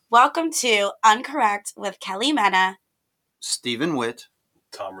Welcome to Uncorrect with Kelly Mena. Stephen Witt.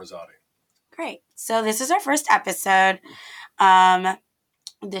 Tom Rosati. Great. So this is our first episode.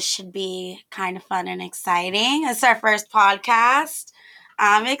 This should be kind of fun and exciting. It's our first podcast.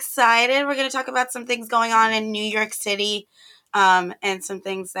 I'm excited. We're going to talk about some things going on in New York City and some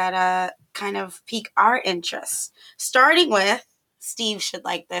things that kind of pique our interest. Starting with, Steve should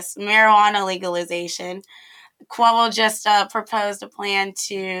like this, marijuana legalization. Cuomo just proposed a plan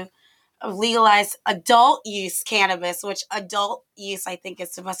to legalize adult use cannabis, which adult use I think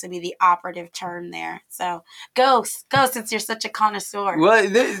is supposed to be the operative term there. So go since you're such a connoisseur. Well,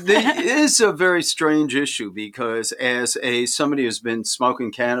 it is a very strange issue because as somebody who's been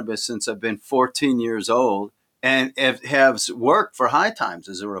smoking cannabis since I've been 14 years old and have worked for High Times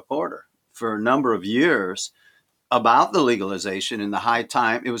as a reporter for a number of years about the legalization in the High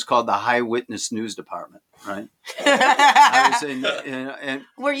Time. It was called the High Witness News Department, right? I was in,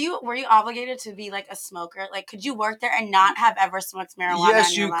 Were you obligated to be like a smoker? Like, could you work there and not have ever smoked marijuana?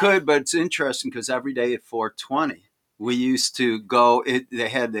 Yes, in your you life? could, but it's interesting because every day at 4:20, we used to go. They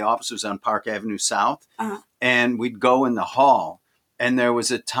had the offices on Park Avenue South, and we'd go in the hall. And there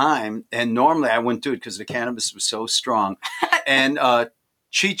was a time, and normally I wouldn't do it because the cannabis was so strong, and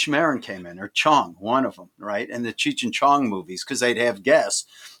Cheech Marin came in, or Chong, one of them, right? And the Cheech and Chong movies, because they'd have guests.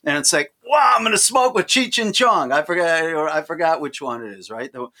 And it's like, wow, I'm going to smoke with Cheech and Chong. I forgot which one it is,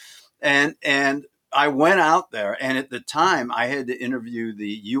 right? And I went out there, and at the time, I had to interview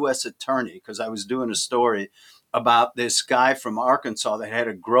the U.S. attorney because I was doing a story about this guy from Arkansas that had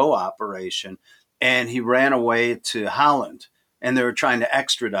a grow operation, and he ran away to Holland, and they were trying to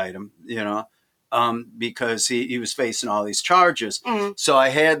extradite him, because he was facing all these charges. Mm. So I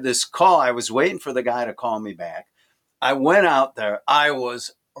had this call. I was waiting for the guy to call me back. I went out there. I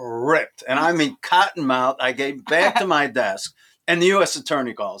was ripped. And I mean, cotton mouth. I gave back to my desk, and the U.S.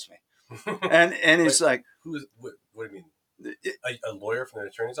 attorney calls me. And he's like, what do you mean? A lawyer from the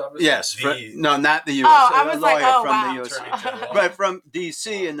attorney's office? Yes. No, not the U.S. I was a lawyer like, oh, from wow. the U.S. Attorney General. But from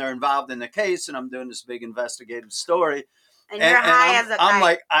D.C., and they're involved in the case, and I'm doing this big investigative story. And you're high as a kite. I'm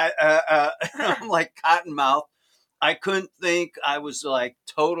like, I'm like cottonmouth. I couldn't think. I was like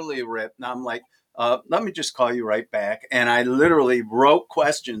totally ripped. And I'm like, let me just call you right back. And I literally wrote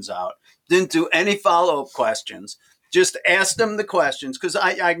questions out. Didn't do any follow-up questions. Just asked them the questions because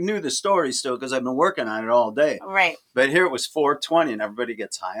I knew the story still because I've been working on it all day. Right. But here it was 4:20 and everybody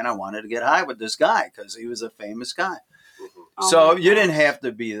gets high. And I wanted to get high with this guy because he was a famous guy. Oh So you didn't have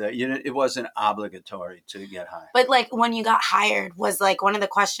to be there. It wasn't obligatory to get high. But like when you got hired, was like one of the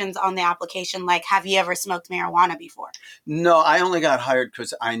questions on the application, like, have you ever smoked marijuana before? No, I only got hired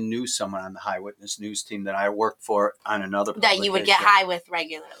because I knew someone on the High Witness News team that I worked for on another That you would get high with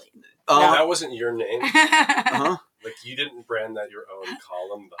regularly. Oh, That wasn't your name. uh-huh. Like you didn't brand that your own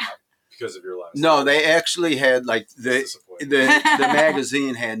column because of your last No, name. they actually had like the That's disappointing.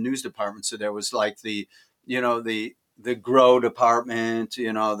 magazine had news departments, so there was like the grow department,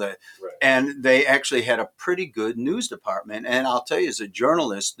 Right. and they actually had a pretty good news department. And I'll tell you, as a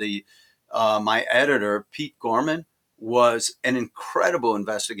journalist, my editor Pete Gorman was an incredible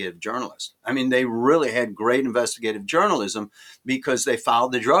investigative journalist. I mean, they really had great investigative journalism because they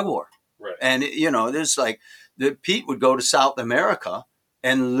followed the drug war. Right. And there's like Pete would go to South America.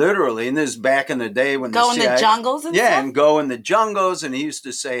 And literally, and this is back in the day when Go in the jungles and stuff? and go in the jungles. And he used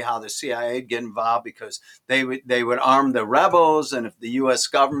to say how the CIA would get involved because they would arm the rebels. And if the U.S.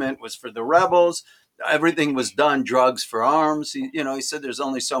 government was for the rebels, everything was done, drugs for arms. He said there's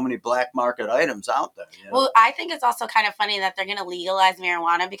only so many black market items out there. Well, I think it's also kind of funny that they're going to legalize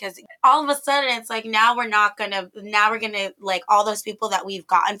marijuana because all of a sudden it's like now we're going to like all those people that we've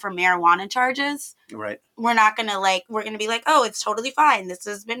gotten for marijuana charges. Right. We're going to be like, oh, it's totally fine. This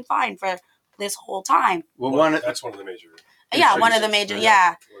has been fine for this whole time. Well, that's one of the major. Yeah, one of the major,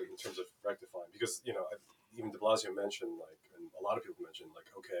 yeah. In terms of rectifying, because even De Blasio mentioned and a lot of people mentioned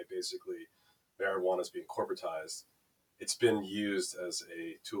okay, basically, marijuana is being corporatized. It's been used as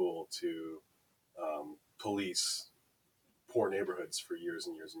a tool to police poor neighborhoods for years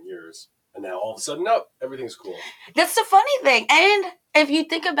and years and years. And now all of a sudden, no, everything's cool. That's the funny thing. And if you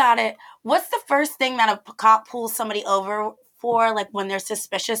think about it, what's the first thing that a cop pulls somebody over for? Like when they're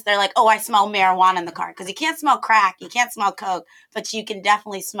suspicious, they're like, oh, I smell marijuana in the car. Because you can't smell crack, you can't smell coke, but you can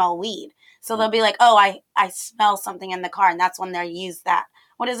definitely smell weed. So they'll be like, oh, I smell something in the car. And that's when they use that.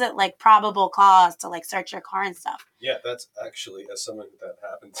 What is it, like probable cause to like search your car and stuff? Yeah, that's actually, as someone that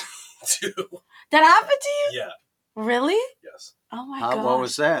happened to. That happened to you? Yeah. Really? Yes. Oh my God. what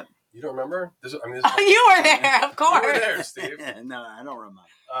was that? You don't remember? You were there, of course. You were there, Steve. No, I don't remember.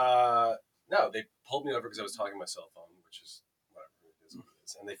 No, they pulled me over because I was talking on my cell phone, which is whatever it is.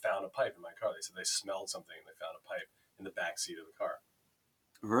 vans, and they found a pipe in my car. They said they smelled something and they found a pipe in the back seat of the car.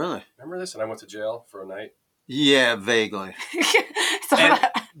 Really? Remember this? And I went to jail for a night. Yeah, vaguely.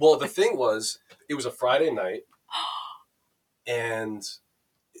 Well, the thing was, it was a Friday night, and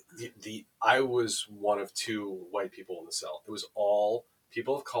I was one of two white people in the cell. It was all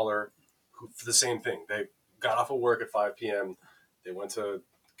people of color who, for the same thing. They got off of work at 5 p.m. They went to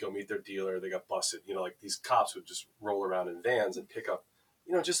go meet their dealer. They got busted. You know, like these cops would just roll around in vans and pick up,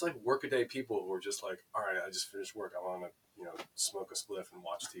 you know, just like workaday people who were just like, all right, I just finished work. I want to, you know, smoke a spliff and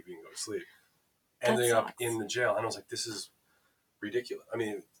watch TV and go to sleep. Ending up in the jail. And I was like, this is ridiculous. I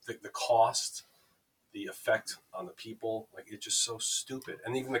mean, the cost, the effect on the people, like it's just so stupid.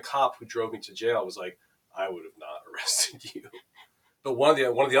 And even the cop who drove me to jail was like, I would have not arrested you. But one of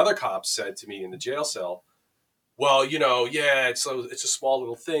the other cops said to me in the jail cell, well, you know, yeah, it's a small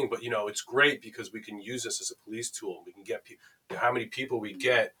little thing, but you know, it's great because we can use this as a police tool. We can get how many people we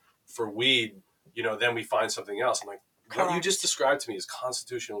get for weed, you know, then we find something else. I'm like, Correct. What you just described to me is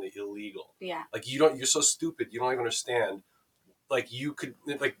constitutionally illegal. Yeah. Like you're so stupid. You don't even understand. Like you're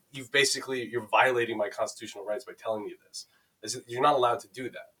violating my constitutional rights by telling me this. You're not allowed to do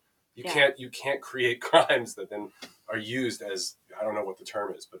that. You can't create crimes that then are used as, I don't know what the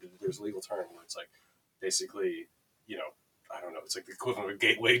term is, but there's a legal term where it's like basically, you know, I don't know, it's like the equivalent of a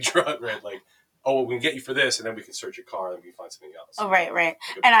gateway drug, right? Like, oh, well, we can get you for this, and then we can search your car, and we can find something else. Oh, right.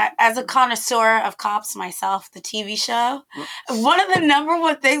 And I, as a connoisseur of Cops myself, the TV show, one of the number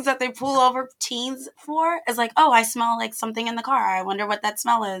one things that they pull over teens for is like, oh, I smell like something in the car. I wonder what that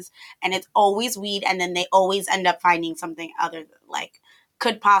smell is. And it's always weed, and then they always end up finding something other, like,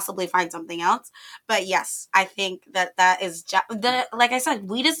 could possibly find something else. But yes, I think that is like I said,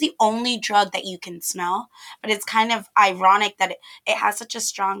 weed is the only drug that you can smell, but it's kind of ironic that it has such a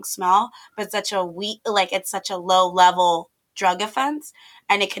strong smell, but it's such a low level drug offense,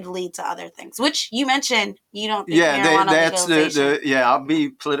 and it could lead to other things, which you mentioned you don't think that's I'll be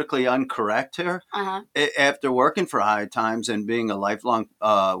politically incorrect here. After working for High Times and being a lifelong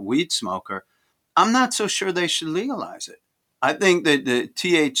weed smoker, I'm not so sure they should legalize it. I think that the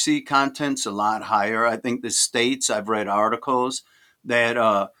THC content's a lot higher. I think the states, I've read articles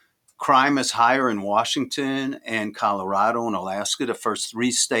that crime is higher in Washington and Colorado and Alaska, the first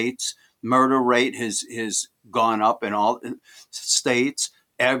three states. Murder rate has gone up in all states.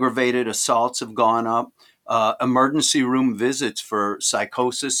 Aggravated assaults have gone up. Emergency room visits for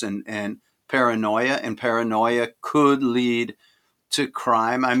psychosis and paranoia could lead to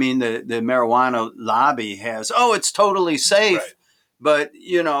crime. I mean, the marijuana lobby has, it's totally safe, right. But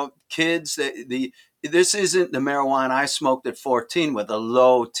you know, kids, this isn't the marijuana I smoked at 14 with a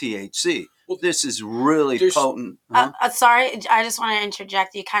low THC. Well, this is really potent. Sorry, I just want to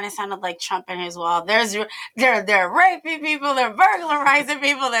interject. You kind of sounded like Trump in his wall. They're raping people, they're burglarizing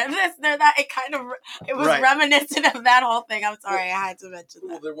people, they're this, they're that. It was reminiscent of that whole thing. I'm sorry, I had to mention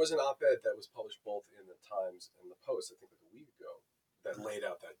that. Well, there was an op-ed that was published both in the Times and the Post, I think like a week ago, that laid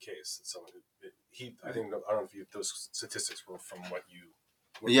out that case. That someone I don't know if those statistics were from what you.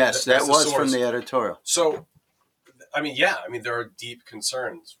 Yes, that was from the editorial. So, I mean, there are deep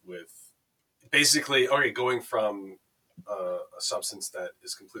concerns with basically, going from a substance that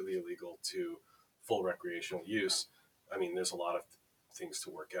is completely illegal to full recreational use. I mean, there's a lot of things to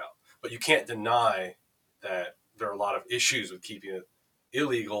work out, but you can't deny that there are a lot of issues with keeping it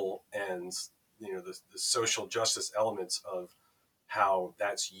illegal, and you know the social justice elements of how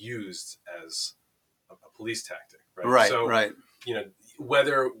that's used as a police tactic, right? Right. So, right. You know,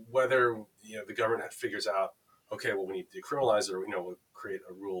 whether you know the government figures out, okay, well, we need to decriminalize it, or we'll create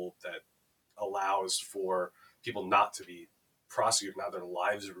a rule that allows for people not to be prosecuted, not their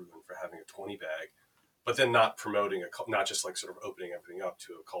lives ruined for having a 20 bag, but then not promoting not just like sort of opening everything up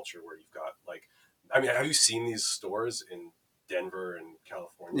to a culture where you've got like, I mean, have you seen these stores in Denver and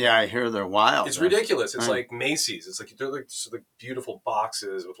California? Yeah, I hear they're wild. It's ridiculous. It's like Macy's. It's like they're like beautiful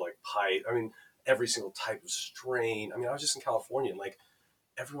boxes with like pipe. I mean, every single type of strain. I mean, I was just in California and like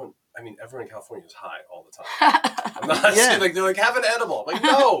everyone in California is high all the time. I'm not saying like they're like have an edible. I'm like,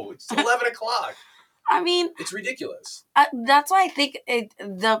 no, it's 11 o'clock. I mean, it's ridiculous. That's why I think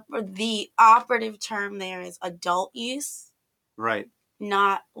the operative term there is adult use. Right.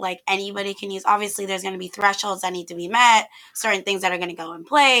 Not like anybody can use. Obviously, there's going to be thresholds that need to be met, certain things that are going to go in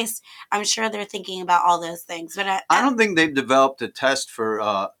place. I'm sure they're thinking about all those things. But I don't think they've developed a test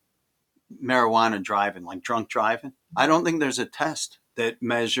for marijuana driving, like drunk driving. I don't think there's a test that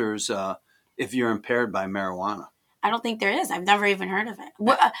measures if you're impaired by marijuana. I don't think there is. I've never even heard of it.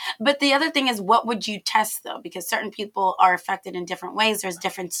 But the other thing is, what would you test, though? Because certain people are affected in different ways. There's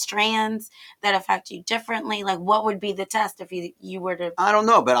different strands that affect you differently. Like, what would be the test if you were to... I don't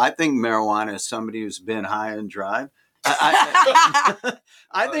know, but I think marijuana is somebody who's been high and dry.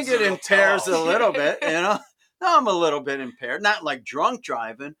 I think it impairs a little bit, you know. No, I'm a little bit impaired. Not like drunk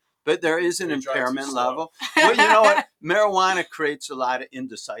driving, but there is an impairment level. Well, you know what? Marijuana creates a lot of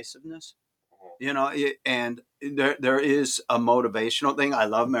indecisiveness. You know, and there is a motivational thing. I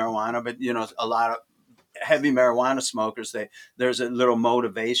love marijuana, but you know, a lot of heavy marijuana smokers, there's a little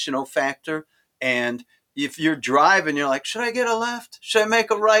motivational factor. And if you're driving, you're like, should I get a left? Should I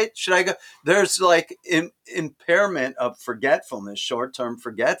make a right? Should I go? There's like impairment of forgetfulness, short-term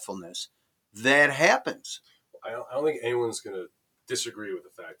forgetfulness that happens. I don't think anyone's going to disagree with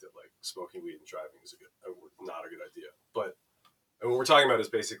the fact that like smoking weed and driving is not a good idea. But what we're talking about is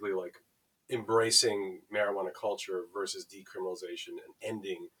basically like embracing marijuana culture versus decriminalization and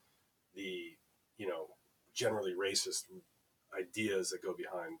ending the, you know, generally racist ideas that go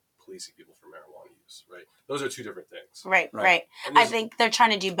behind policing people for marijuana use, right? Those are two different things. Right. I think they're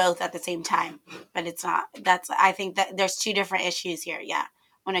trying to do both at the same time, but it's not. I think that there's two different issues here, yeah,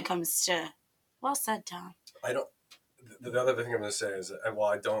 when it comes to... Well said, Tom. The other thing I'm going to say is that, well,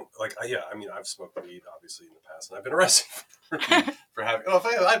 I don't, like, I mean, I've smoked weed, obviously, in the past, and I've been arrested for having,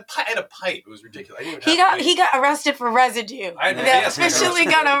 I had a pipe. It was ridiculous. He got arrested for residue. Officially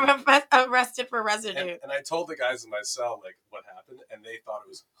got arrested for residue. And I told the guys in my cell, like, what happened, and they thought it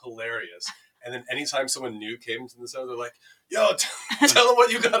was hilarious. And then anytime someone new came into the cell, they're like, yo, tell them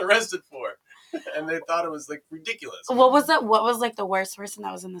what you got arrested for. And they thought it was like ridiculous. What was that? What was like the worst person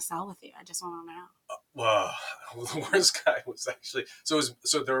that was in the cell with you? I just want to know. Well, the worst guy was actually so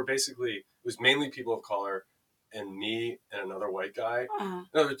there were basically, it was mainly people of color and me and another white guy. Uh-huh.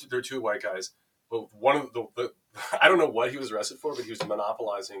 No, there were two white guys, but one of the I don't know what he was arrested for, but he was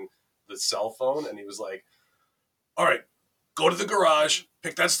monopolizing the cell phone, and he was like, "All right, go to the garage,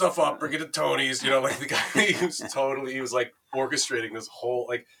 pick that stuff up, bring it to Tony's." You know, like the guy, he was like orchestrating this whole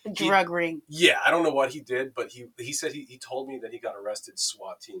like drug ring. Yeah, I don't know what he did, but he said he told me that he got arrested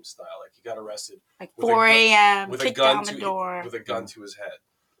SWAT team style. Like he got arrested like 4 a.m. with a gun to his head.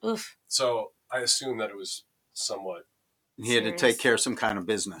 Oof. So I assume that it was somewhat. He had to take care of some kind of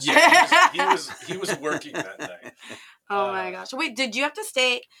business. Yeah, he was working that night. Oh my gosh! Wait, did you have to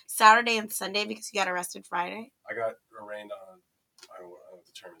stay Saturday and Sunday because you got arrested Friday? I got arraigned on, I don't know what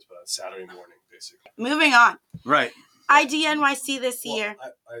the term is, but Saturday morning, basically. Moving on. Right. IDNYC this year.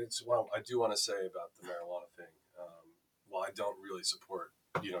 I do want to say about the marijuana thing. While I don't really support,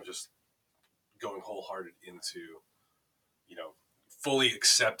 you know, just going wholehearted into, you know, fully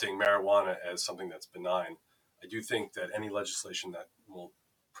accepting marijuana as something that's benign, I do think that any legislation that will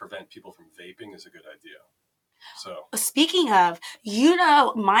prevent people from vaping is a good idea. So speaking of, you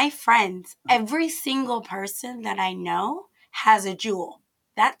know, my friends, every single person that I know has a Juul.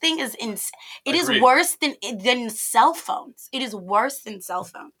 That thing is it is worse than cell phones. It is worse than cell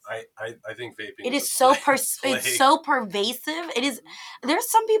phones. I think vaping. It is so it's so pervasive. It is.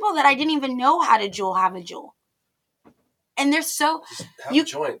 There's some people that I didn't even know how to have a Juul, and they're so just have a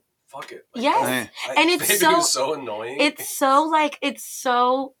joint. Fuck it. Like, yes, and it's so annoying. It's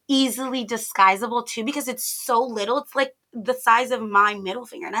so easily disguisable too because it's so little. It's like the size of my middle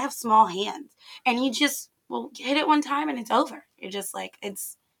finger, and I have small hands, and you just hit it one time and it's over. You're just like,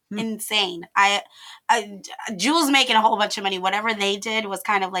 it's insane. Juul's making a whole bunch of money. Whatever they did was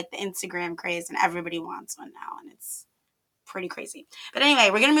kind of like the Instagram craze, and everybody wants one now, and it's pretty crazy. But anyway,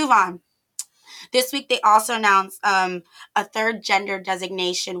 we're gonna move on. This week, they also announced a third gender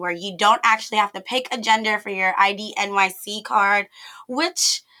designation where you don't actually have to pick a gender for your ID NYC card,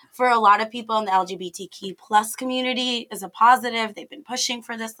 which for a lot of people in the LGBTQ plus community is a positive. They've been pushing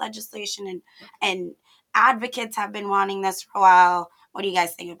for this legislation, and advocates have been wanting this for a while. What do you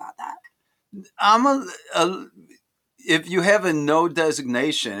guys think about that? If you have a no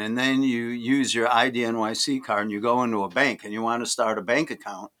designation and then you use your ID NYC card and you go into a bank and you want to start a bank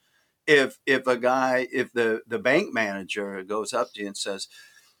account, if the bank manager goes up to you and says,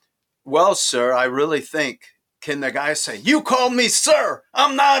 "Well, sir, I really think," can the guy say, "You called me sir.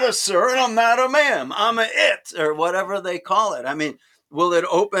 I'm not a sir and I'm not a ma'am. I'm a it," or whatever they call it? I mean, will it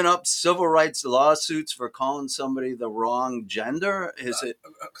open up civil rights lawsuits for calling somebody the wrong gender? Is it?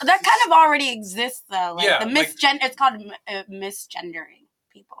 That kind of already exists, though. Like, yeah, it's called misgendering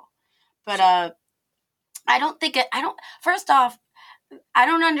people. But I don't think first off, I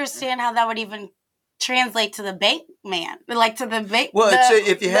don't understand how that would even translate to the bank man, like to the bank. Well,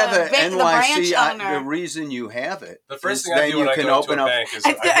 if you have an bank, NYC, the reason you have it, the first thing I do when I go to a bank is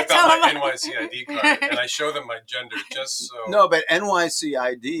I whip out my NYC ID card and I show them my gender just so. No, but NYC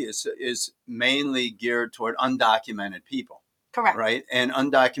ID is mainly geared toward undocumented people. Correct. Right, and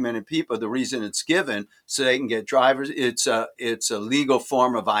undocumented people. The reason it's given so they can get drivers. It's a legal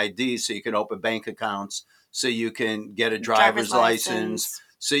form of ID, so you can open bank accounts, so you can get a driver's license.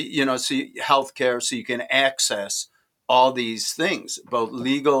 So healthcare, so you can access all these things, both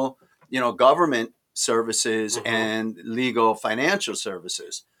legal, government services and legal financial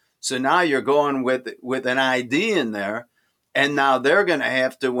services. So now you're going with an ID in there, and now they're going to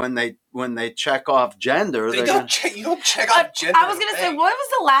have to when they check off gender. You don't check off gender. I was going to say, when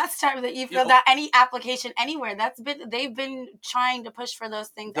was the last time that you filled out any application anywhere? They've been trying to push for those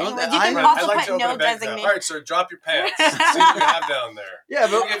things. Anyway, you can also put no designation. All right, sir, drop your pants. See what you have down there. Yeah,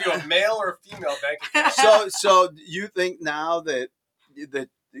 but we'll give you a male or a female bank account. So you think now that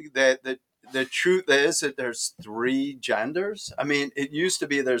the truth is that there's 3 genders? I mean, it used to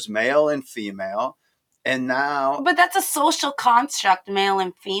be there's male and female. And now, but that's a social construct, male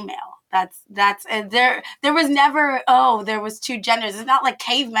and female. That's there was never, there was 2 genders. It's not like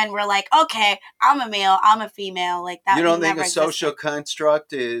cavemen were like, okay, I'm a male, I'm a female, like that. You don't think a social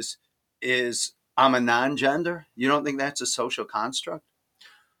construct is I'm a non-gender? You don't think that's a social construct?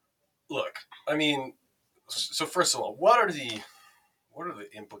 Look, I mean, so first of all, what are the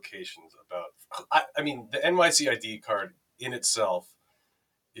implications about? I mean, the NYC ID card in itself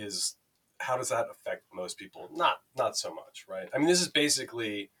is. How does that affect most people? Not so much, right? I mean, this is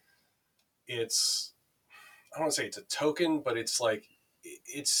basically, I don't want to say it's a token, but it's like,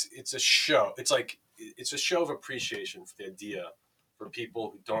 it's a show. It's like, it's a show of appreciation for the idea for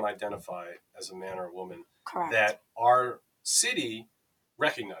people who don't identify as a man or a woman. Correct. That our city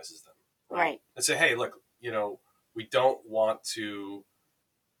recognizes them. Right. And say, hey, look, we don't want to,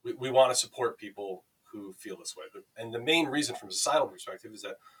 we want to support people who feel this way. And the main reason from a societal perspective is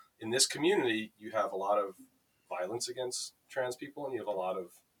that in this community, you have a lot of violence against trans people, and you have a lot of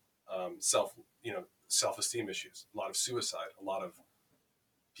self-esteem issues, a lot of suicide, a lot of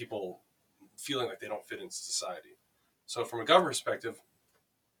people feeling like they don't fit into society. So from a government perspective,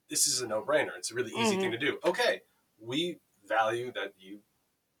 this is a no-brainer. It's a really easy thing to do. Okay, we value that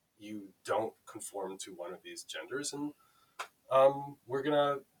you don't conform to one of these genders, and we're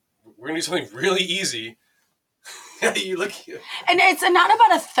gonna do something really easy. And it's not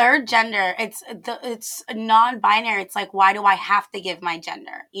about a third gender. It's non-binary. It's like, why do I have to give my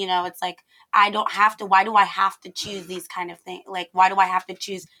gender? It's like, I don't have to. Why do I have to choose these kind of things? Like, why do I have to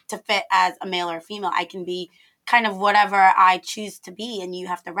choose to fit as a male or a female? I can be kind of whatever I choose to be, and you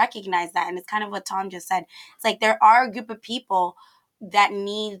have to recognize that. And it's kind of what Tom just said. It's like there are a group of people that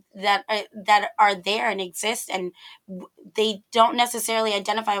are there and exist, and they don't necessarily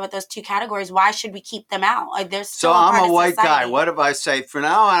identify with those 2 categories. Why should we keep them out? They're still I'm a white guy. What if I say, from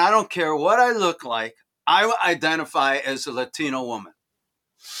now on, I don't care what I look like, I identify as a Latino woman?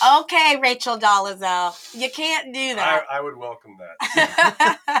 Okay, Rachel Dolezal, you can't do that. I would welcome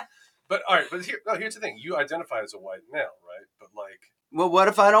that. But all right, here's the thing: you identify as a white male, right? But like, well, what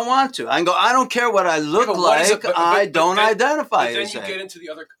if I don't want to? I can go, I don't care what I look like. I don't identify as that. Then you get into the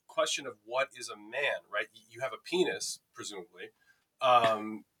other question of what is a man, right? You have a penis, presumably.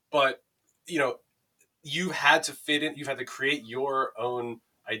 But, you've had to fit in. You've had to create your own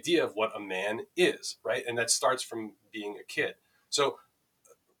idea of what a man is, right? And that starts from being a kid. So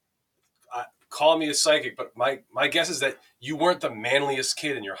call me a psychic, but my guess is that you weren't the manliest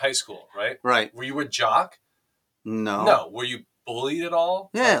kid in your high school, right? Right. Were you a jock? No. No. Were you bullied at all?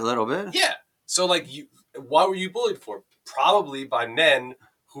 Yeah, a little bit. Yeah. So what were you bullied for? Probably by men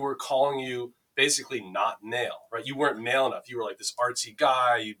who were calling you basically not male, right? You weren't male enough. You were like this artsy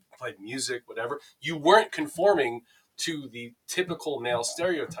guy. You played music, whatever. You weren't conforming to the typical male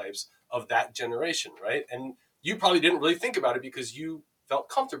stereotypes of that generation, right? And you probably didn't really think about it because you felt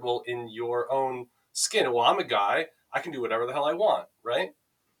comfortable in your own skin. Well, I'm a guy. I can do whatever the hell I want, right?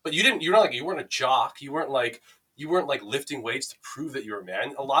 But you weren't a jock. You weren't like lifting weights to prove that you're a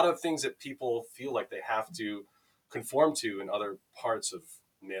man. A lot of things that people feel like they have to conform to in other parts of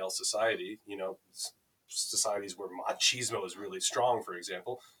male society, societies where machismo is really strong, for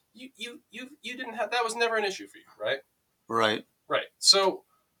example, you didn't have, that was never an issue for you, right? Right. Right. So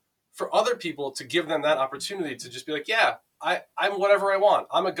for other people to give them that opportunity to just be like, yeah, I'm whatever I want.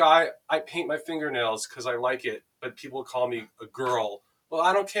 I'm a guy. I paint my fingernails because I like it, but people call me a girl. Well,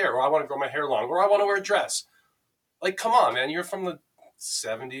 I don't care. Or I want to grow my hair long. Or I want to wear a dress. Like, come on, man. You're from the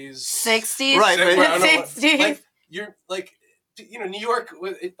 70s. 60s. Right. 60s. Like, you're like, New York,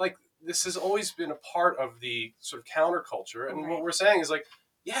 like this has always been a part of the sort of counterculture. And what we're saying is like,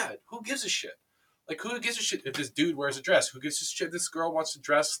 yeah, who gives a shit? Like, who gives a shit if this dude wears a dress? Who gives a shit if this girl wants to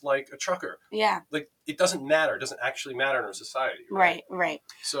dress like a trucker? Yeah. Like, it doesn't matter. It doesn't actually matter in our society. Right.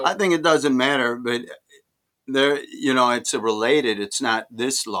 So I think it doesn't matter, but there, it's related. It's not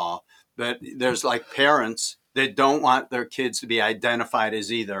this law, but there's like parents that don't want their kids to be identified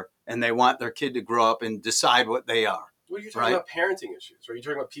as either, and they want their kid to grow up and decide what they are. Well, you're talking about parenting issues, right? You're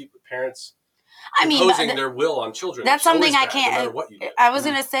talking about parents imposing their will on children. That's something I can't. No matter what you do. I was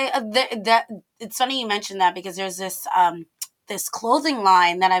gonna say that it's funny you mentioned that, because there's this this clothing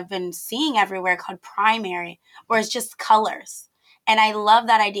line that I've been seeing everywhere called Primary, where it's just colors. And I love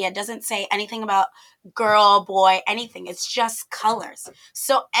that idea. It doesn't say anything about girl, boy, anything. It's just colors.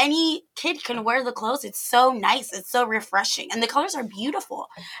 So any kid can wear the clothes. It's so nice. It's so refreshing. And the colors are beautiful.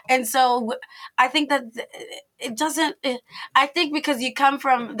 And so I think that it doesn't... I think because you come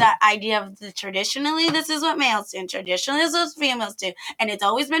from that idea of traditionally, this is what males do, and traditionally, this is what females do. And it's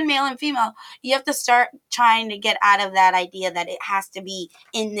always been male and female. You have to start trying to get out of that idea that it has to be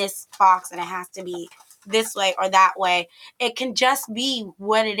in this box and it has to be this way or that way. It can just be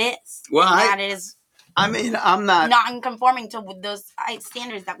what it is. Well, that it is. I mean, I'm not conforming to those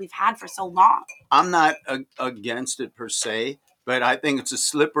standards that we've had for so long. I'm not against it per se, but I think it's a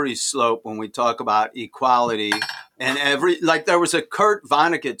slippery slope when we talk about equality. And there was a Kurt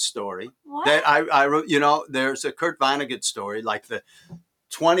Vonnegut story that I wrote. There's a Kurt Vonnegut story, like the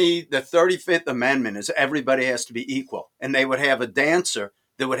 35th Amendment is everybody has to be equal, and they would have a dancer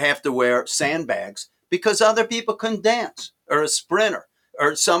that would have to wear sandbags because other people couldn't dance, or a sprinter,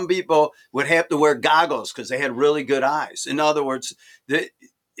 or some people would have to wear goggles because they had really good eyes. In other words,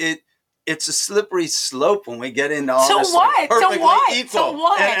 it's a slippery slope when we get into all this perfectly equal. So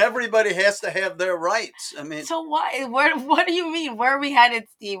what? And everybody has to have their rights. I mean, so what? What do you mean? Where are we headed,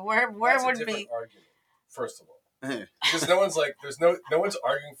 Steve? Where would be? Argument, first of all, because no one's like, no one's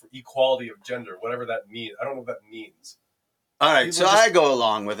arguing for equality of gender, whatever that means. I don't know what that means. All right, so I go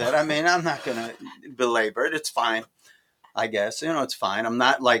along with it. I mean, I'm not going to belabor it. It's fine, I guess. It's fine. I'm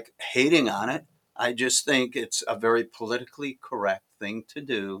not like hating on it. I just think it's a very politically correct thing to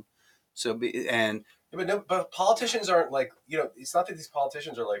do. But politicians aren't like, it's not that these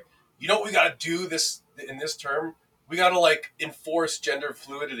politicians are like, we got to do this in this term. We got to like enforce gender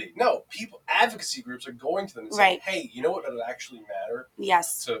fluidity. No, advocacy groups are going to them and saying, hey, you know what would actually matter?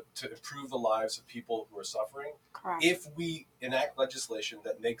 Yes. To improve the lives of people who are suffering. Correct. If we enact legislation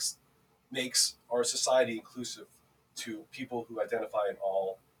that makes our society inclusive to people who identify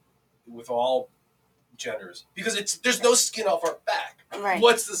with all genders, because there's no skin off our back. Right.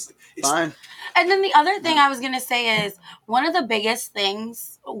 What's this? Fine. And then the other thing I was going to say is, one of the biggest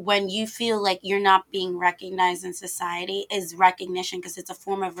things when you feel like you're not being recognized in society is recognition, because it's a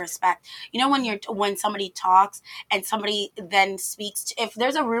form of respect. When somebody talks and somebody then speaks, if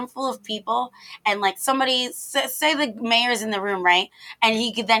there's a room full of people and like somebody, say the mayor's in the room, right? And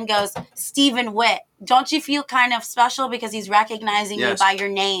he then goes, Stephen Witt. Don't you feel kind of special because he's recognizing you by your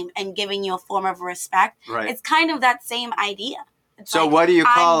name and giving you a form of respect? Right. It's kind of that same idea. It's so like, what do you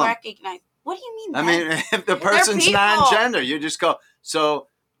call I'm them? recognized. What do you mean? I mean, if the person's non-gender, you just go. So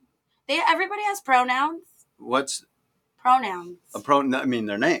everybody has pronouns. What's pronouns? I mean,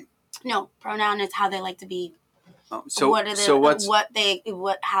 their name. No, pronoun is how they like to be. Oh,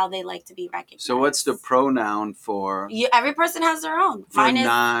 how they like to be recognized. So what's the pronoun for? Every person has their own. Mine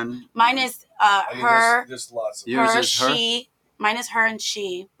is her. There's lots of her, she. Mine is her and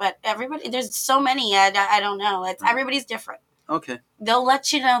she. But everybody, there's so many. I don't know. It's everybody's different. Okay. They'll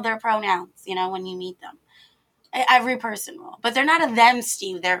let you know their pronouns, when you meet them. Every person will. But they're not a them,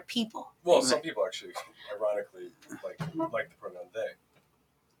 Steve. They're people. Well, some people actually, ironically, like the pronoun they.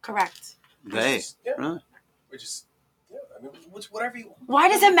 Correct. They. Really? Which is, I mean, whatever you want. Why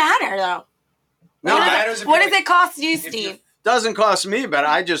does it matter, though? No, what does it cost you, Steve? Doesn't cost me, but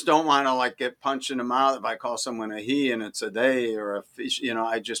I just don't want to get punched in the mouth if I call someone a he and it's a they or a fish.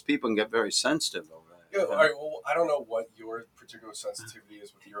 People can get very sensitive over that. All right, well, I don't know what your particular sensitivity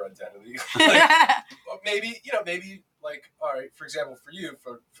is with your identity. Maybe, all right, for example, for you,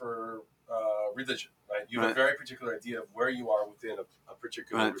 for religion, right? You have a very particular idea of where you are within a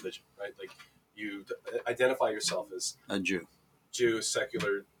particular religion, right? Like, you identify yourself as a Jew,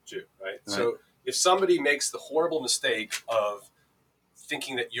 secular Jew, right? So if somebody makes the horrible mistake of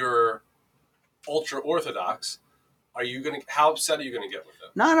thinking that you're ultra orthodox, how upset are you going to get with them?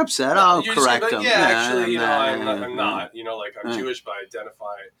 Not upset. I'll correct them. Actually, I'm not. I'm Jewish, but I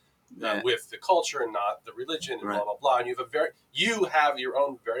identify with the culture and not the religion, and blah blah blah. And you have your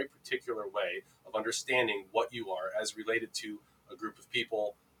own very particular way of understanding what you are as related to a group of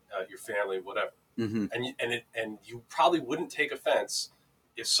people your family, whatever. Mm-hmm. And you probably wouldn't take offense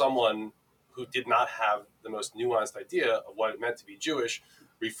if someone who did not have the most nuanced idea of what it meant to be Jewish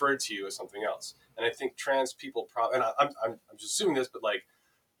referred to you as something else. And I think trans people probably, and I'm just assuming this, but like,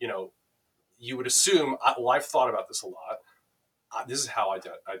 you know, you would assume, well, I've thought about this a lot. This is how I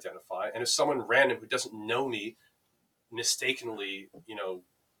identify. And if someone random who doesn't know me mistakenly, you know,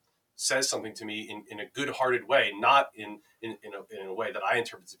 says something to me in a good-hearted way, not in a way that I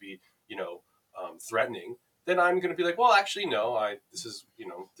interpret to be, you know, threatening, then I'm going to be like, well, actually, no, this is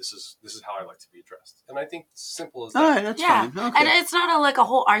how I like to be addressed. And I think simple as that. All right, that's fine. Okay. And it's not like a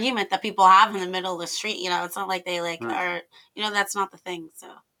whole argument that people have in the middle of the street. You know, it's not like they are. You know, that's not the thing. So.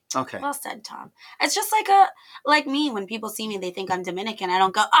 Okay. Well said, Tom. It's just like me. When people see me, they think I'm Dominican. I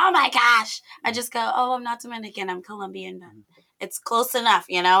don't go, oh my gosh. I just go, oh, I'm not Dominican. I'm Colombian. It's close enough,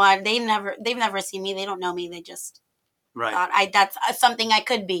 you know. They've never seen me. They don't know me. They just thought that's something I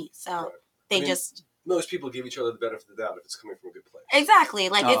could be. So most people give each other the benefit of the doubt if it's coming from a good place. Exactly.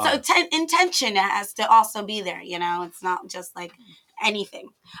 Like it's intention has to also be there. You know, it's not just like anything.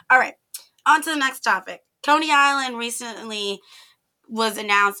 All right. On to the next topic. Coney Island recently was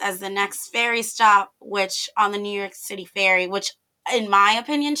announced as the next ferry stop, which on the New York City ferry, which in my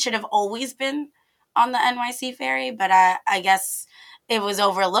opinion should have always been on the NYC ferry, but I guess it was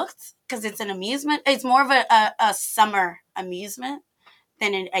overlooked because it's an amusement. It's more of a summer amusement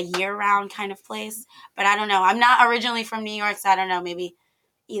than a year-round kind of place. But I don't know. I'm not originally from New York, so I don't know. Maybe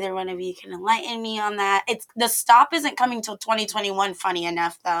either one of you can enlighten me on that. The stop isn't coming till 2021, funny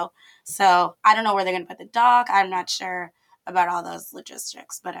enough, though. So I don't know where they're going to put the dock. I'm not sure about all those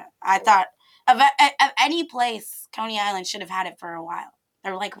logistics. But I thought of any place, Coney Island should have had it for a while.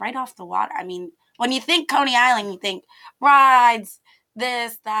 They're like right off the water. I mean, when you think Coney Island, you think rides,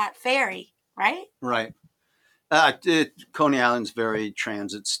 this, that, ferry, right? Right. Coney Island's very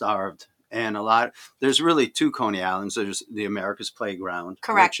transit starved, and there's really two Coney Islands. There's the America's Playground,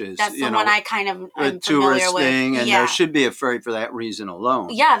 correct. Which is that's the one I kind of a tourist thing, and there should be a ferry for that reason alone.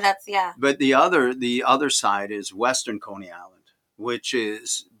 Yeah, But the other side is Western Coney Island, which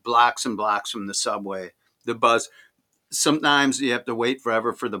is blocks and blocks from the subway, the bus. Sometimes you have to wait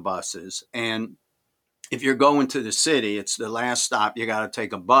forever for the buses, and if you're going to the city, it's the last stop. You got to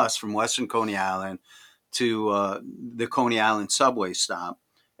take a bus from Western Coney Island to the Coney Island subway stop,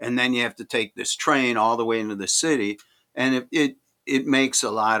 and then you have to take this train all the way into the city. And it makes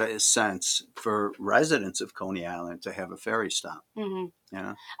a lot of sense for residents of Coney Island to have a ferry stop. Mm-hmm. You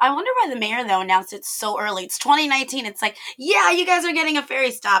know? I wonder why the mayor though announced it so early. It's 2019. It's like, yeah, you guys are getting a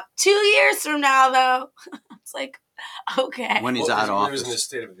ferry stop 2 years from now, though. It's like, okay. When he's out of office. It was in the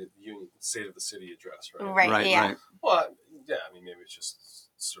State of the Union, State of the City address, right? Right. Yeah. Right. Well, yeah. I mean, maybe it's just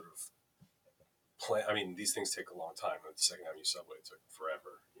sort of. I mean, these things take a long time. The Second Avenue subway took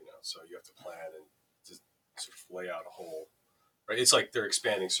forever, you know. So you have to plan and just sort of lay out a whole. Right, it's like they're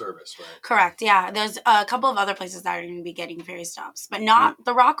expanding service, right? Correct. Yeah, there's a couple of other places that are going to be getting ferry stops, but not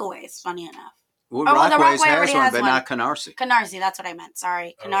the Rockaways. Funny enough. Well, Rockaways has one, but not Canarsie. Canarsie, that's what I meant.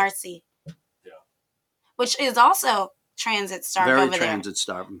 Sorry, Canarsie. Yeah. Which is also transit starved over there. Very transit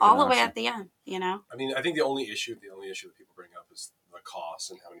starved. All the way at the end, you know. I mean, I think the only issue that people bring up is the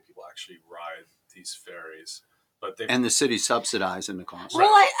cost and how many people actually ride these ferries. And the city subsidizing the cost.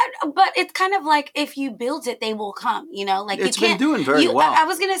 Well, but it's kind of like if you build it, they will come. You know, like it's been doing very well. I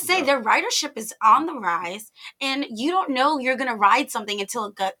was gonna say their ridership is on the rise, and you don't know you're gonna ride something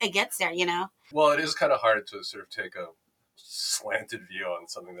until it gets there. You know. Well, it is kind of hard to sort of take a slanted view on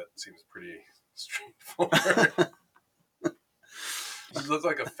something that seems pretty straightforward. You look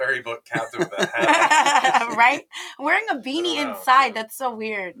like a ferry boat captain with a hat. Right? Wearing a beanie inside. Yeah. That's so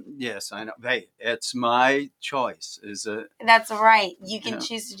weird. Yes, I know. Hey, it's my choice. That's right. You can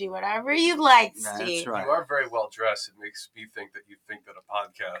choose to do whatever you like, Steve. That's right. You are very well dressed. It makes me think that you think that a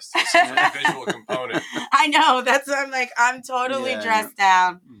podcast is a visual component. I know. That's what I'm like. I'm totally dressed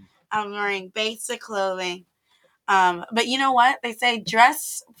down. I'm wearing basic clothing. But you know what? They say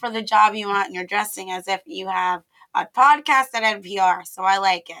dress for the job you want, and you're dressing as if you have a podcast at NPR, so I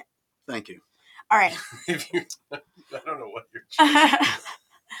like it. Thank you. All right. I don't know what you're choosing.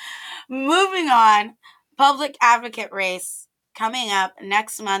 Moving on, public advocate race coming up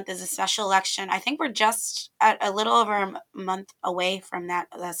next month is a special election. I think we're just at a little over a month away from that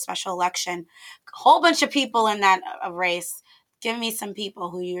special election. A whole bunch of people in that race. Give me some people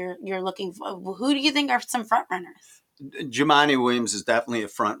who you're looking for. Who do you think are some front runners? Jumaane Williams is definitely a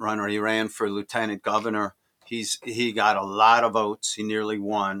front runner. He ran for lieutenant governor. He got a lot of votes. He nearly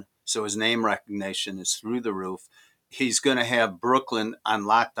won. So his name recognition is through the roof. he's going to have Brooklyn on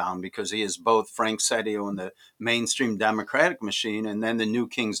lockdown because he is both Frank Seddio and the mainstream Democratic machine, and then the New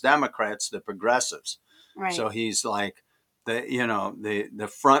Kings Democrats, the progressives. Right. So he's like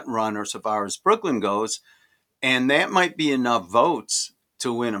the front runner so far as Brooklyn goes, and that might be enough votes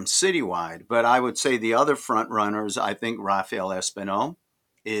to win him citywide. But I would say the other front runners, I think Rafael Espino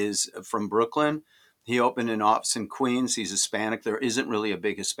is from Brooklyn. He opened an office in Queens. He's Hispanic. There isn't really a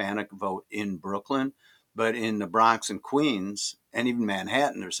big Hispanic vote in Brooklyn, but in the Bronx and Queens and even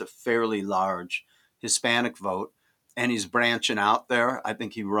Manhattan, there's a fairly large Hispanic vote. And he's branching out there. I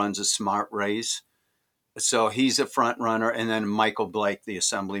think he runs a smart race. So he's a front runner. And then Michael Blake, the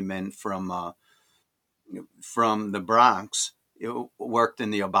assemblyman from the Bronx, worked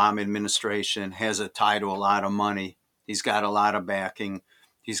in the Obama administration, has a tie to a lot of money. He's got a lot of backing.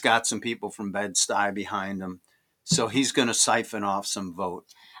 He's got some people from Bed-Stuy behind him. So he's going to siphon off some vote.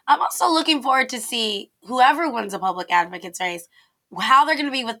 I'm also looking forward to see whoever wins a public advocate's race, how they're going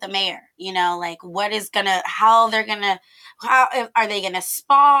to be with the mayor. You know, like how are they going to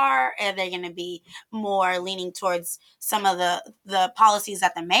spar? Are they going to be more leaning towards some of the policies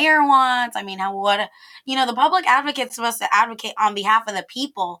that the mayor wants? I mean, the public advocate's supposed to advocate on behalf of the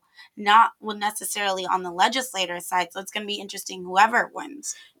people, not necessarily on the legislator side. So it's going to be interesting, whoever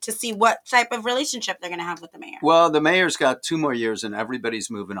wins, to see what type of relationship they're going to have with the mayor. Well, the mayor's got 2 more years and everybody's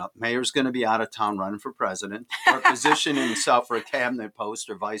moving up. Mayor's going to be out of town running for president or positioning himself for a cabinet post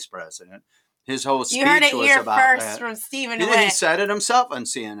or vice president. His whole speech was about that. You heard it here first from Stephen Witt. He said it himself on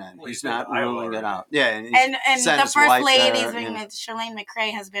CNN. Well, he's not ruling it out. Yeah, and the first lady's name is Chirlane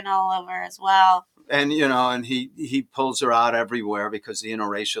McCray, has been all over as well. And and he pulls her out everywhere because the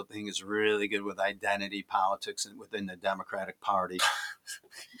interracial thing is really good with identity politics and within the Democratic Party.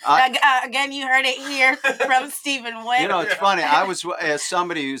 Again, you heard it here from Stephen Witt. It's funny. I was, as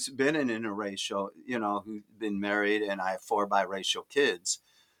somebody who's been an interracial, who's been married, and I have 4 biracial kids.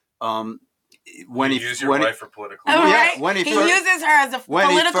 When he use your wife for political. Oh, right. When he uses her as a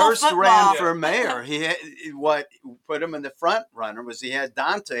political when he first football. ran for mayor, he had, what put him in the front runner was he had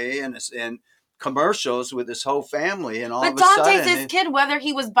Dante and commercials with his whole family, and all of a sudden. But Dante's his kid, whether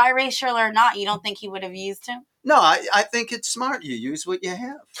he was biracial or not. You don't think he would have used him? No, I think it's smart. You use what you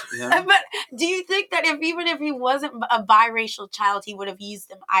have. But do you think that even if he wasn't a biracial child, he would have used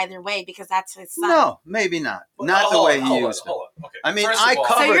them either way because that's his son? No, maybe not. Not the way he used them. Okay. I mean, I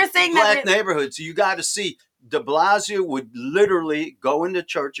covered so you're saying black neighborhoods. You got to see de Blasio would literally go into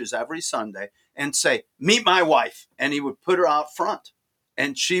churches every Sunday and say, "Meet my wife," and he would put her out front,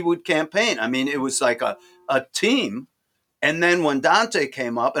 and she would campaign. I mean, it was like a team. And then when Dante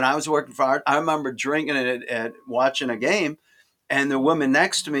came up, and I was working for art, I remember drinking it at watching a game, and the woman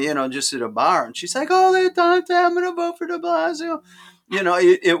next to me, just at a bar, and she's like, "Oh, Dante, I'm going to vote for de Blasio."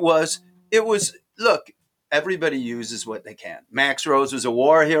 It was. Look, everybody uses what they can. Max Rose was a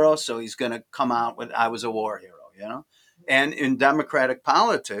war hero, so he's going to come out with, "I was a war hero," And in Democratic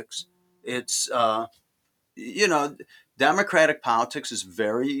politics, it's, Democratic politics is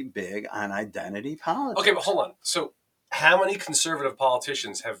very big on identity politics. Okay, but hold on. So, how many conservative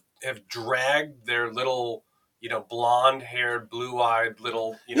politicians have dragged their little, blonde-haired, blue-eyed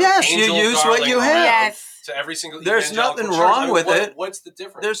little, yes, angel you use what you have. Yes. To every single. There's nothing church. wrong with it. What's the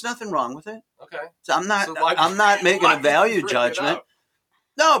difference? There's nothing wrong with it. Okay. So I'm not making a value judgment.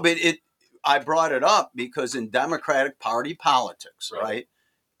 No, but I brought it up because in Democratic Party politics, right?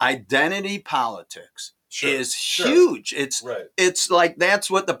 Identity politics is huge. It's like that's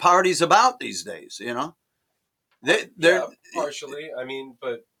what the party's about these days, They're partially. I mean,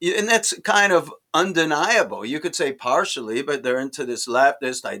 but and that's kind of undeniable. You could say partially, but they're into this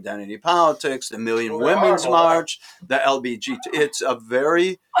leftist identity politics, the Million Women's March, the LBGT. It's a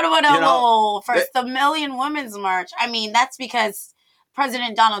very first the Million Women's March. I mean, that's because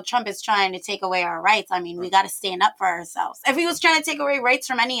President Donald Trump is trying to take away our rights. I mean, we got to stand up for ourselves. If he was trying to take away rights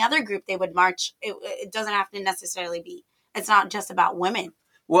from any other group, they would march. It doesn't have to necessarily be. It's not just about women.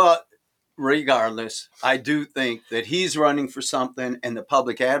 Well, regardless, I do think that he's running for something, and the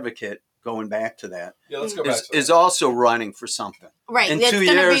public advocate, going back to that, let's go back to is also running for something. Right. In 2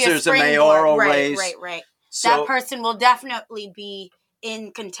 years, there's a mayoral race. Right. So, that person will definitely be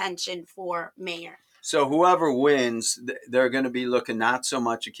in contention for mayor. So whoever wins, they're going to be looking not so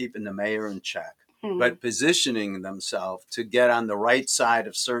much at keeping the mayor in check, but positioning themselves to get on the right side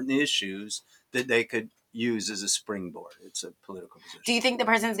of certain issues that they could use as a springboard. It's a political position. Do you think the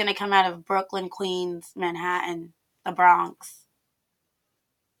person's going to come out of Brooklyn, Queens, Manhattan, the Bronx?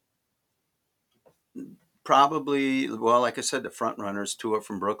 Probably, well, like I said, the front runners, 2 are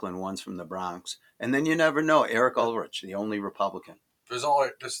from Brooklyn, 1's from the Bronx. And then you never know. Eric Ulrich, the only Republican. There's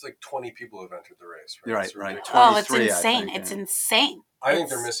like 20 people who have entered the race, right? Right, It's right. ridiculous. Oh, it's 23, I insane. think, It's yeah. insane. I think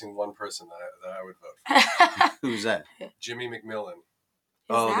they're missing one person that I would vote for. Who's that? Jimmy McMillan.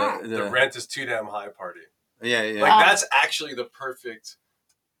 Who's that? The rent is too damn high party. Yeah, yeah. Like that's actually the perfect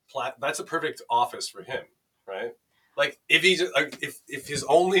that's a perfect office for him, right? Like if he's if his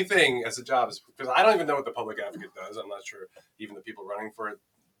only thing as a job is, because I don't even know what the public advocate does. I'm not sure even the people running for it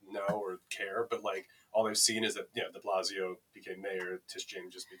know or care, but like all they've seen is that, you know, De Blasio became mayor, Tish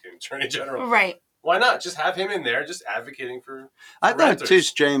James just became attorney general. Right. Why not just have him in there just advocating for I thought renters?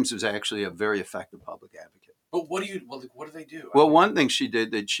 Tish James was actually a very effective public advocate. But what do they do? Well, one thing she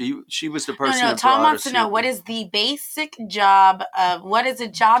did that she was the person. No, that Tom brought wants us to know what is the basic job of, what is a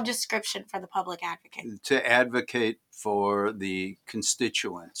job description for the public advocate? to advocate for the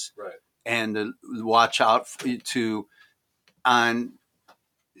constituents, Right. and to watch out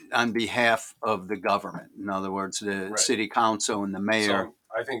on behalf of the government. In other words, the Right. city council and the mayor. So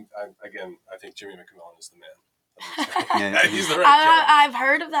I think Jimmy McMillan is the man. Yeah. He's the right guy. I've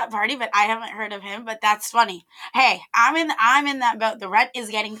heard of that party, but I haven't heard of him. But that's funny. Hey, I'm in that boat. The rent is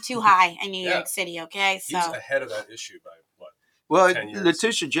getting too high in New York City. Okay, so He's ahead of that issue by what? Well, 10 years.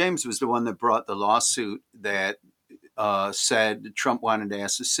 Letitia James was the one that brought the lawsuit that said Trump wanted to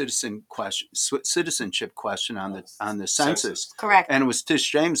ask the citizenship question on the census. correct. And it was Tish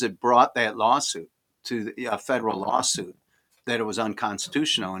James that brought that lawsuit to a federal lawsuit that it was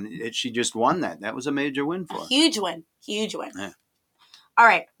unconstitutional, and she just won that. That was a major win for her. Huge win. Huge win. Yeah. All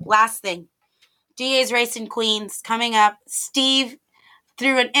right, last thing. DA's race in Queens coming up. Steve,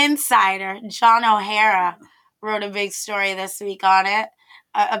 through an insider, John O'Hara, wrote a big story this week on it.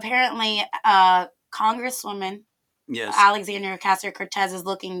 Apparently, Congresswoman Yes. Alexandria Ocasio-Cortez is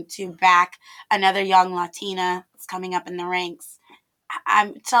looking to back another young Latina that's coming up in the ranks.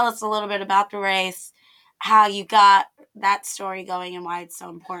 Tell us a little bit about the race, how you got that story going, and why it's so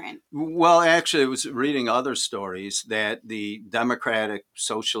important. Well, actually, I was reading other stories that the Democratic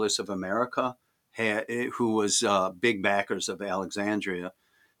Socialists of America, who was big backers of Alexandria,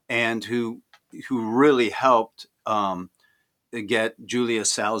 and who really helped get Julia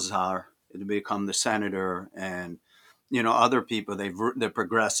Salazar to become the senator, and other people. The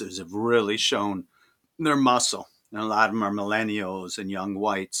progressives have really shown their muscle, and a lot of them are millennials and young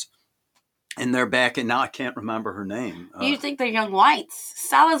whites. And they're back, and now I can't remember her name. You think they're young whites?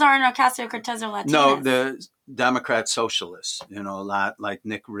 Salazar and Ocasio-Cortez are Latinas. No, the Democrat socialists. A lot like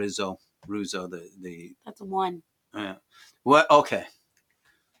Nick Rizzo. That's one. What? Okay.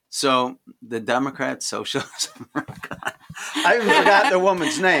 So the Democrat socialists. I even forgot the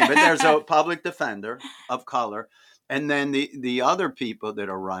woman's name, but there's a public defender of color, and then the other people that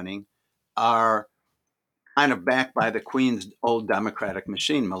are running are kind of backed by the Queens old Democratic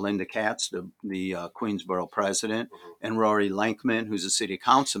machine. Melinda Katz, the Queensboro president, and Rory Lankman, who's a city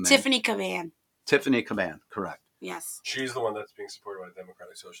councilman. Tiffany Caban, correct. Yes. She's the one that's being supported by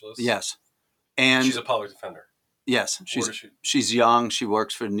Democratic Socialists? Yes. And she's a public defender? Yes. She's young. She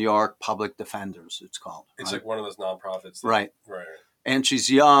works for New York Public Defenders, it's called. It's like one of those nonprofits. Right. And she's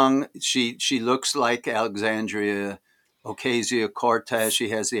young. She looks like Alexandria Ocasio-Cortez. She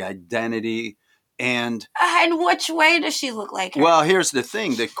has the identity. And which way does she look like her? Well, here's the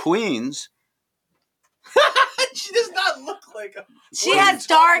thing. The Queens... She does not look like a... She has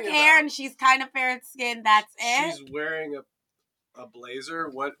dark hair and she's kind of fair skinned. That's it. She's wearing a blazer.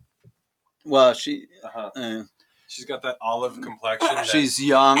 What? Well, she's got that olive complexion. She's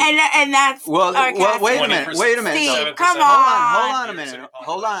young. And that's... Well, wait a minute. Steve, come on. Hold on a minute.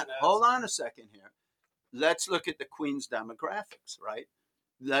 Hold on a second here. Let's look at the Queen's demographics, right?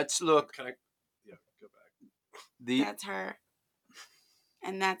 Let's look... Go back. That's her.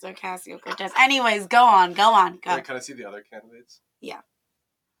 And that's Ocasio-Cortez. Anyways, go on. Wait, can I see the other candidates? Yeah.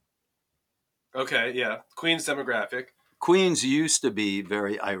 Okay, yeah. Queen's demographic. Queens used to be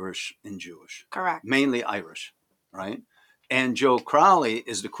very Irish and Jewish. Correct. Mainly Irish, right? And Joe Crowley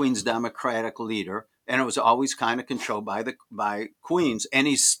is the Queens Democratic leader, and it was always kind of controlled by Queens, and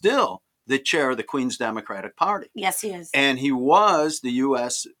he's still the chair of the Queens Democratic Party. Yes, he is. And he was the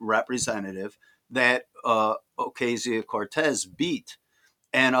U.S. representative that Ocasio-Cortez beat.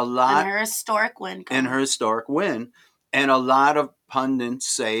 And her historic win. And a lot of pundits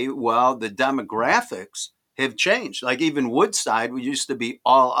say, well, the demographics have changed. Like even Woodside, we used to be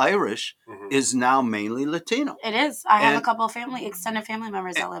all Irish, is now mainly Latino. It is. I have a couple of extended family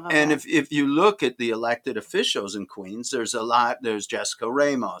members that live over there. And if you look at the elected officials in Queens, there's a lot. There's Jessica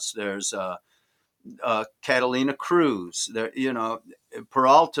Ramos. There's Catalina Cruz. There,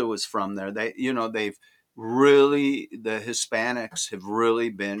 Peralta was from there. They've really, the Hispanics have really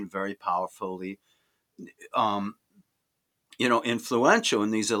been very powerfully influential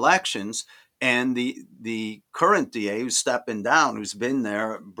in these elections. And the current DA who's stepping down, who's been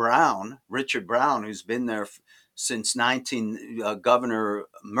there, Richard Brown, who's been there since Governor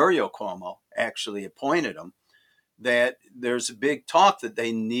Muriel Cuomo actually appointed him, that there's a big talk that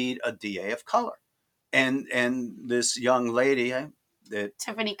they need a DA of color. And this young lady,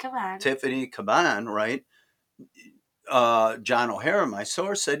 Tiffany Caban, right? John O'Hara, my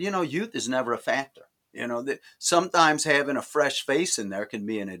source, said, youth is never a factor. That sometimes having a fresh face in there can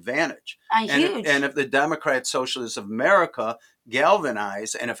be an advantage. Huge. And if the Democrat Socialists of America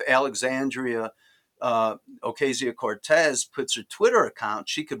galvanize, and if Alexandria Ocasio-Cortez puts her Twitter account,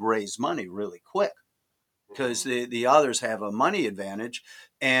 she could raise money really quick because the others have a money advantage.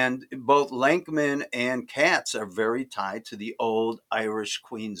 And both Lankman and Katz are very tied to the old Irish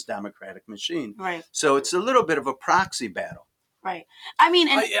Queen's Democratic machine. Right. So it's a little bit of a proxy battle. Right. I mean,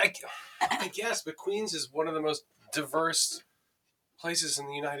 I guess, but Queens is one of the most diverse places in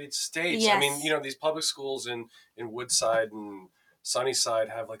the United States. Yes. I mean, these public schools in Woodside and Sunnyside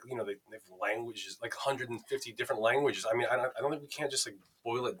have they have languages, like 150 different languages. I mean, I don't think we can't just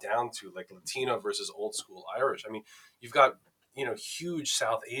boil it down to Latino versus old school Irish. I mean, you've got huge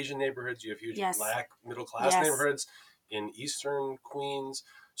South Asian neighborhoods. You have huge Black middle class neighborhoods in Eastern Queens.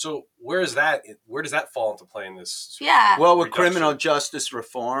 So where does that fall into play in this? Well, with criminal justice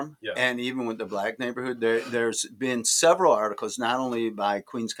reform, and even with the Black neighborhood, there's been several articles, not only by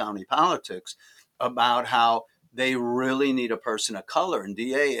Queens County Politics, about how they really need a person of color in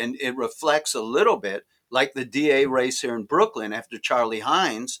DA, and it reflects a little bit like the DA race here in Brooklyn after Charlie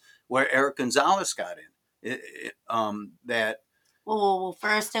Hines, where Eric Gonzalez got in. Well,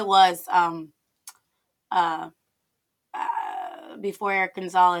 first it was before Eric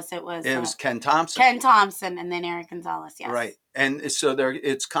Gonzalez, it was Ken Thompson. Ken Thompson, and then Eric Gonzalez. Yes. Right, and so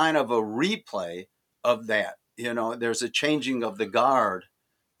it's kind of a replay of that. There's a changing of the guard,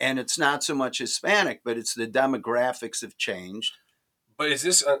 and it's not so much Hispanic, but it's the demographics have changed. But is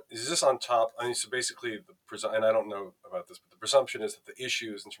this on top? I mean, so basically, and I don't know about this, but the presumption is that the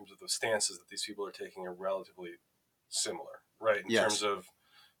issues in terms of the stances that these people are taking are relatively similar, right? In terms of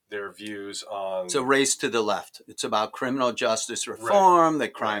their views on... It's a race to the left. It's about criminal justice reform,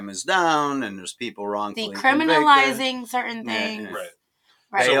 that crime is down, and there's people wrongfully decriminalizing certain things.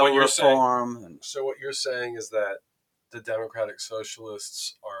 Right. So what reform. So what you're saying is that the Democratic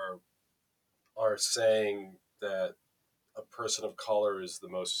Socialists are saying that a person of color is the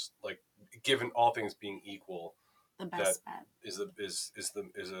most, given all things being equal, the best bet is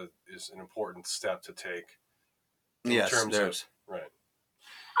an important step to take. Right.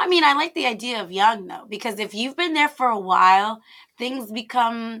 I mean, I like the idea of young, though, because if you've been there for a while, things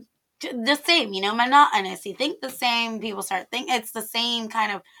become the same, monotonous. You think the same, people start thinking it's the same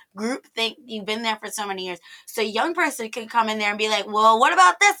kind of group think. You've been there for so many years. So a young person could come in there and be like, well, what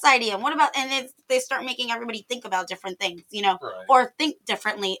about this idea? And they start making everybody think about different things, or think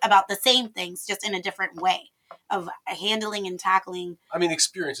differently about the same things, just in a different way of handling and tackling. I mean,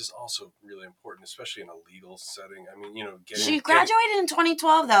 experience is also really important, especially in a legal setting. I mean, she graduated in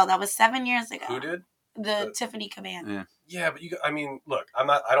 2012, though. That was 7 years ago. Who did? Tiffany Caban. Yeah, but look,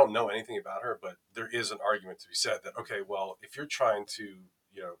 I don't know anything about her, but there is an argument to be said that, okay, well, if you're trying to,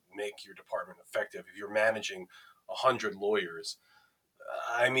 make your department effective, if you're managing 100 lawyers,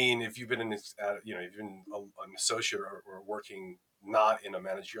 I mean, if you've been an associate or working not in a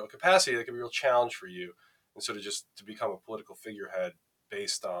managerial capacity, that can be a real challenge for you. And so to become a political figurehead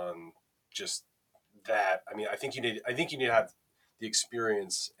based on just that, I mean, I think you need to have the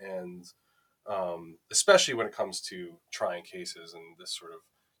experience, and especially when it comes to trying cases and this sort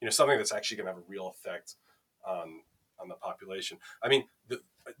of, something that's actually going to have a real effect on the population. I mean,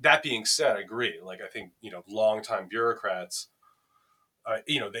 that being said, I agree. I think, longtime bureaucrats,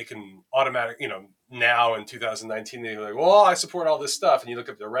 they can now in 2019, they're like, well, I support all this stuff. And you look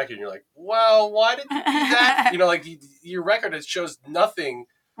up their record and you're like, well, why did you do that? Your record, it shows nothing.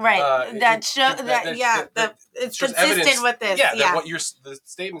 Right. It's consistent evidence, with this. Yeah. That the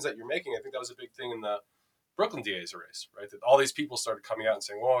statements that you're making, I think that was a big thing in the Brooklyn DA's race, right? That all these people started coming out and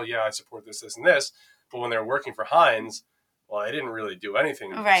saying, well, yeah, I support this, this, and this. But when they were working for Hines, well, they didn't really do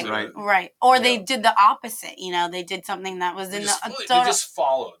anything. Right. Or they did the opposite. They did something that was they just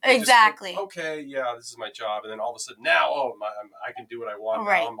followed. Exactly. Okay, yeah, this is my job, and then all of a sudden now, I can do what I want.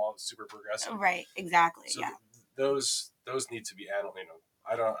 Right. Now I'm all super progressive. Right. Exactly. So those need to be analyzed.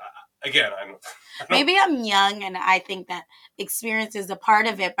 again, I don't Maybe I'm young and I think that experience is a part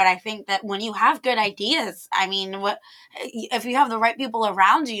of it, but I think that when you have good ideas, I mean, if you have the right people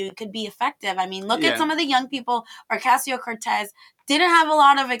around you, it could be effective. I mean, look at some of the young people. Ocasio-Cortez didn't have a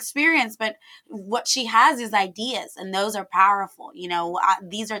lot of experience, but what she has is ideas, and those are powerful. You know,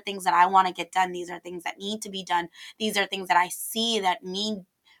 these are things that I want to get done. These are things that need to be done. These are things that I see that need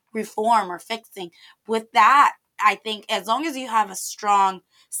reform or fixing. With that, I think as long as you have a strong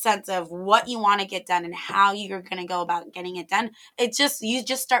sense of what you want to get done and how you're going to go about getting it done, you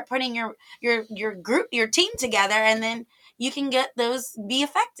just start putting your group, your team together, and then you can get those be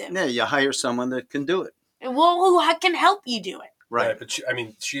effective. Yeah, you hire someone that can do it. Well, who can help you do it. Right. But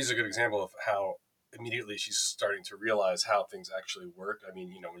she's a good example of how immediately she's starting to realize how things actually work. I mean,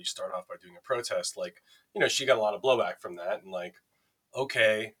 when you start off by doing a protest, like, she got a lot of blowback from that, and like,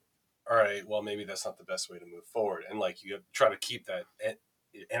 okay, all right, well, maybe that's not the best way to move forward. And like, you try to keep that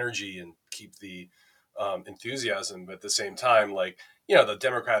energy and keep the enthusiasm, but at the same time, like, the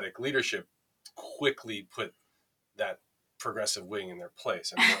Democratic leadership quickly put that progressive wing in their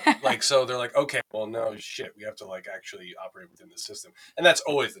place, and like, so they're like, okay, well, no shit, we have to like actually operate within the system, and that's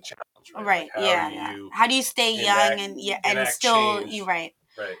always the challenge, right? Like, how do you stay young and still change? you right.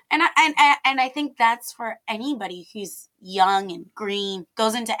 Right. And I think that's for anybody who's young and green,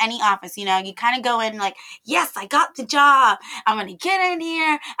 goes into any office. You kind of go in like, yes, I got the job. I'm going to get in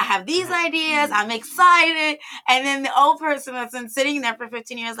here. I have these ideas. I'm excited. And then the old person that's been sitting there for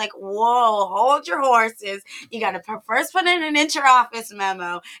 15 years like, whoa, hold your horses. You got to first put in an inter-office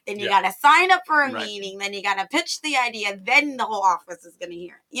memo. Then you got to sign up for a meeting. Then you got to pitch the idea. Then the whole office is going to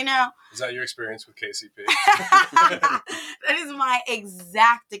hear it, Is that your experience with KCP? That is my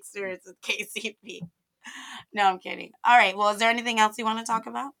exact experience with KCP. No, I'm kidding. All right. Well, is there anything else you want to talk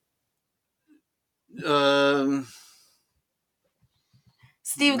about?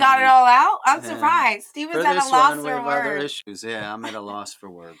 Steve got it all out? I'm surprised. Steve is at a loss for words. Other issues. Yeah, I'm at a loss for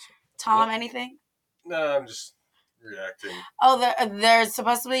words. Tom, anything? No, I'm just reacting. Oh, there's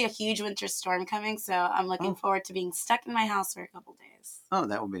supposed to be a huge winter storm coming, so I'm looking forward to being stuck in my house for a couple days. Oh,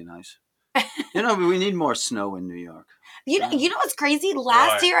 that would be nice. We need more snow in New York. You know what's crazy?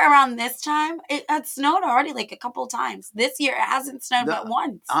 Last year around this time, it had snowed already like a couple times. This year, it hasn't snowed but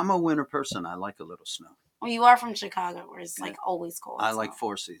once. I'm a winter person. I like a little snow. Well, you are from Chicago, where it's like always cold. I like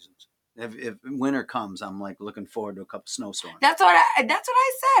 4 seasons. If winter comes, I'm like looking forward to a couple snowstorms. That's what I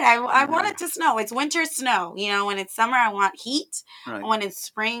said. I want it to snow. It's winter snow. When it's summer, I want heat. Right. When it's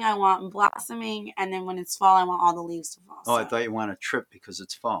spring, I want blossoming, and then when it's fall, I want all the leaves to fall. Oh, so. I thought you want a trip because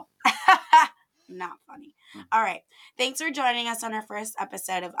it's fall. Not funny. All right. Thanks for joining us on our first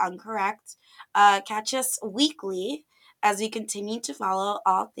episode of Uncorrect. Catch us weekly as we continue to follow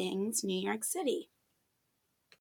all things New York City.